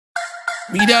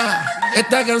Mira,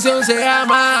 esta canción se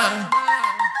llama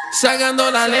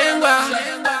Sacando la lengua.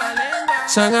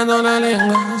 Sacando la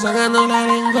lengua, sacando la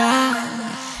lengua.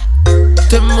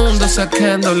 Todo el mundo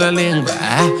sacando la lengua.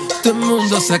 Todo el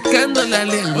mundo sacando la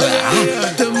lengua.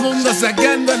 Todo el mundo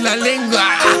sacando la lengua.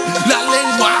 La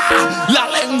lengua, la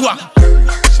lengua.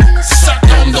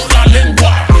 Sacando la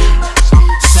lengua.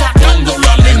 Sacando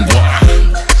la lengua.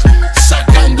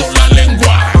 Sacando la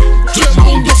lengua. Todo el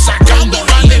mundo sacando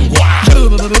la lengua.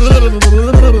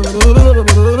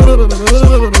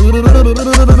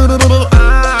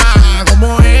 Ah,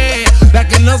 ¿cómo es? La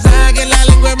que no saque la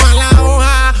lengua es mala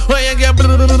hoja. Oye, que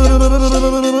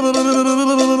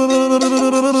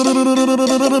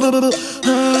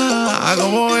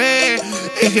 ¿cómo es?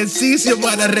 Ejercicio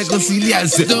para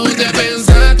reconciliarse. Tú te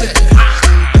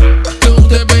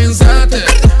pensaste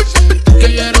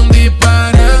que yo era un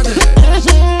disparate,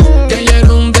 que yo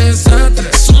era un desastre.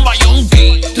 Zumba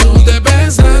Yonki. Tú te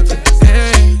pensaste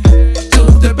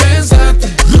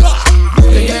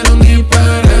que yo era un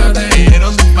disparate, que yo era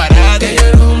un disparate, que yo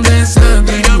era un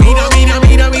desastre.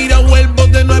 Mira, vuelvo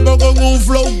de nuevo con un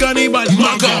flow caníbal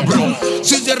macabro.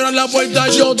 Si cierras la puerta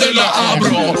yo te la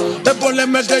abro. El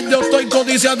problema es que yo estoy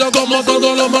codiciado como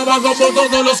todos los mamás, como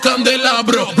todos los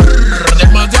candelabros.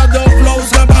 Demasiado flow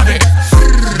salvaje.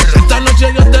 Esta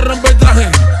noche yo te rompo el traje.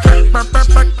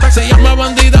 Se llama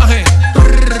bandidaje.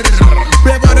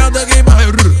 Prepárate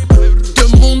equipaje. Todo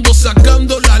el mundo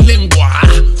sacando la lengua.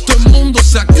 Todo el mundo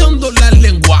sacando la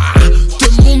lengua. Todo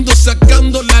el mundo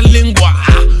sacando la lengua.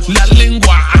 La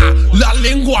lengua, la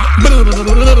lengua.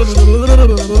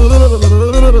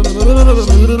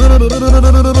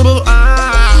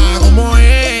 Ah, ¿cómo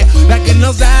es? La que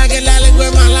no saque la lengua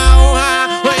es mala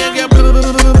hoja. Oye, que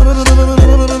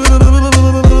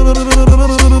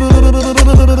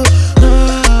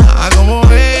ah, ¿cómo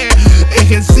es?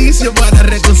 Ejercicio para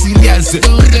reconciliarse.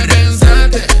 Tú te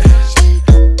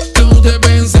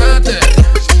pensaste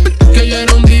que yo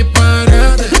era un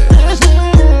disparate,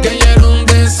 que yo era un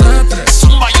desastre.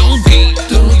 Zumba Yonki.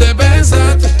 Tú te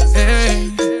pensaste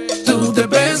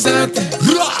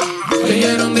que yo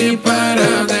era un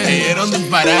disparate, que yo era un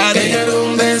disparate, que yo era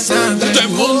un desastre. Todo el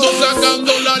mundo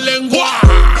sacando la lengua.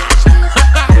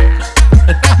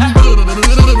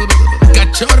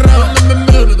 Cachorro.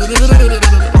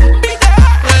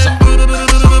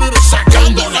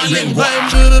 Sacando la lengua.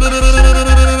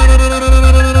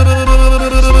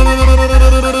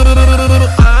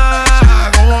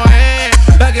 Ah, ¿cómo es?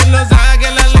 La que no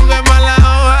saque la lengua es mala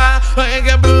hoja. Oye,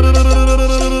 que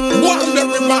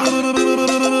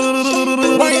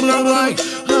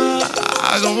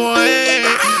ah, ¿cómo es?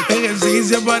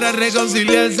 Ejercicio para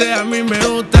reconciliarse. A mí me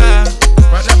gusta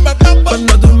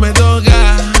cuando tú me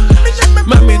tocas.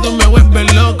 Mami, tú me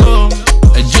vuelves loco.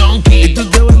 Yonki. Y tú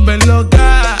te vuelves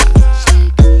loca.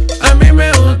 A mí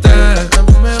me gusta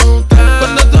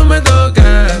cuando tú me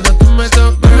tocas. Mami,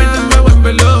 tú me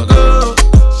vuelves loco.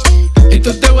 Y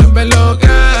tú te vuelves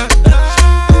loca.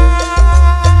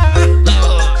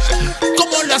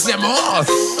 ¿Cómo lo hacemos?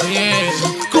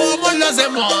 ¿Cómo lo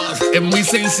hacemos? Es muy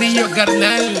sencillo,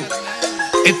 carnal.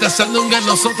 Esta sandunga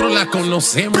nosotros la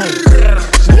conocemos.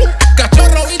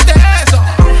 Cachorro, ¿viste eso?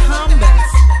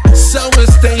 Sound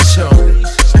Station.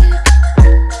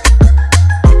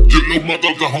 You know my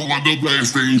dog on the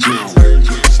PlayStation.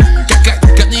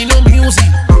 Canino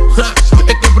Music.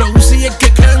 El que produce y el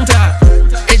que canta.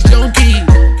 Es Yonki.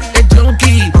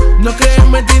 No crees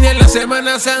mentir en la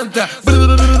Semana Santa.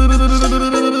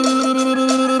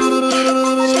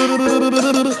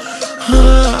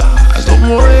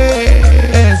 ¿Cómo es?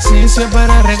 Ejercicio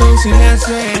para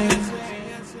reconciliarse.